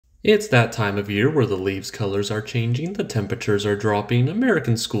It's that time of year where the leaves' colors are changing, the temperatures are dropping,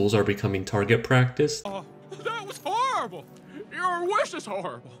 American schools are becoming target practice. That was horrible! Your wish is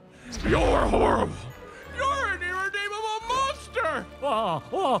horrible! You're horrible! You're an irredeemable monster!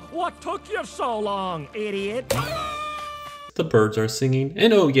 What took you so long, idiot? The birds are singing,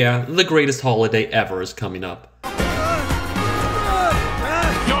 and oh yeah, the greatest holiday ever is coming up.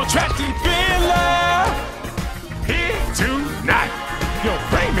 Your trashy villain! Here tonight! Your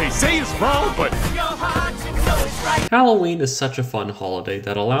brain may say it's wrong, but your heart should know it's right. Halloween is such a fun holiday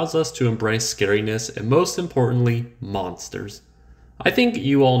that allows us to embrace scariness and most importantly, monsters. I think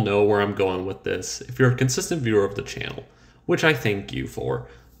you all know where I'm going with this if you're a consistent viewer of the channel, which I thank you for.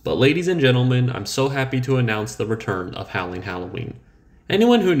 But ladies and gentlemen, I'm so happy to announce the return of Howling Halloween.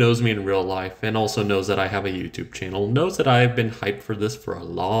 Anyone who knows me in real life and also knows that I have a YouTube channel knows that I have been hyped for this for a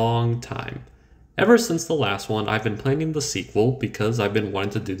long time. Ever since the last one, I've been planning the sequel because I've been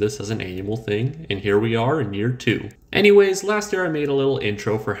wanting to do this as an annual thing, and here we are in year 2. Anyways, last year I made a little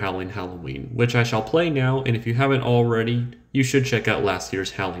intro for Howling Halloween, which I shall play now, and if you haven't already, you should check out last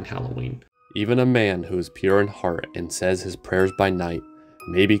year's Howling Halloween. Even a man who is pure in heart and says his prayers by night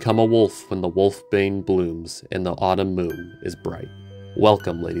may become a wolf when the wolfbane blooms and the autumn moon is bright.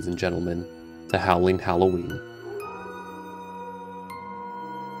 Welcome, ladies and gentlemen, to Howling Halloween.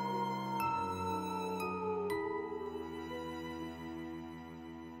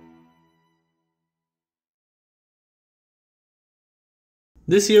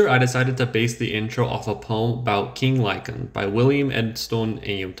 This year, I decided to base the intro off a poem about King Lycan by William Edstone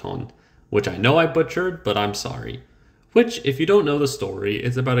Ayton, which I know I butchered, but I'm sorry. Which, if you don't know the story,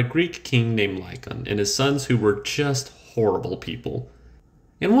 is about a Greek king named Lycan and his sons who were just horrible people.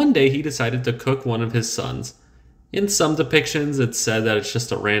 And one day he decided to cook one of his sons. In some depictions, it's said that it's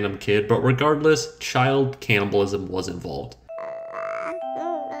just a random kid, but regardless, child cannibalism was involved.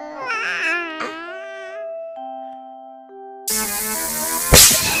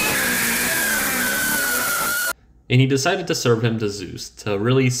 And he decided to serve him to Zeus, to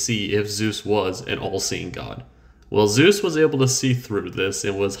really see if Zeus was an all-seeing god. Well, Zeus was able to see through this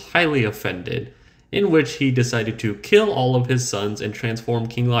and was highly offended, in which he decided to kill all of his sons and transform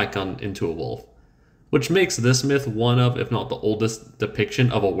King Lycan into a wolf. Which makes this myth one of, if not the oldest depiction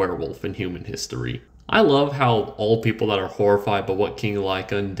of a werewolf in human history. I love how all people that are horrified by what King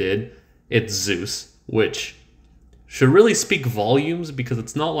Lycan did, it's Zeus, which should really speak volumes because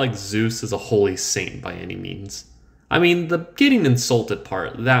it's not like Zeus is a holy saint by any means. I mean, the getting insulted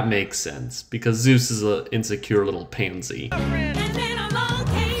part, that makes sense, because Zeus is an insecure little pansy. I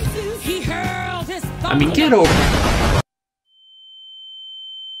mean, get over it.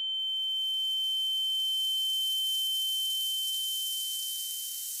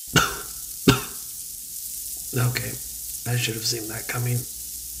 Okay, I should have seen that coming.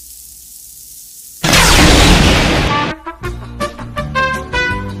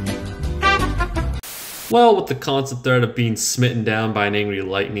 Well, with the constant threat of being smitten down by an angry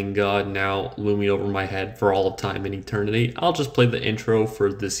lightning god now looming over my head for all of time and eternity, I'll just play the intro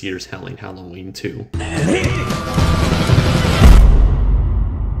for this year's Howling Halloween 2.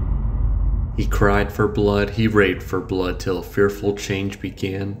 He cried for blood, he raved for blood, till a fearful change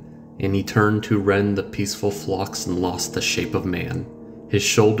began, and he turned to rend the peaceful flocks and lost the shape of man. His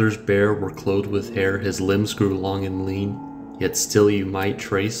shoulders bare were clothed with hair, his limbs grew long and lean, yet still you might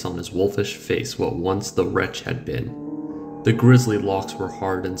trace on his wolfish face what once the wretch had been. The grisly locks were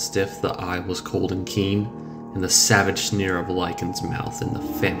hard and stiff, the eye was cold and keen, and the savage sneer of Lycan's mouth in the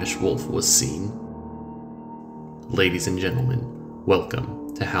famished wolf was seen. Ladies and gentlemen,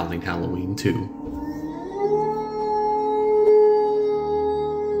 welcome to Howling Halloween 2.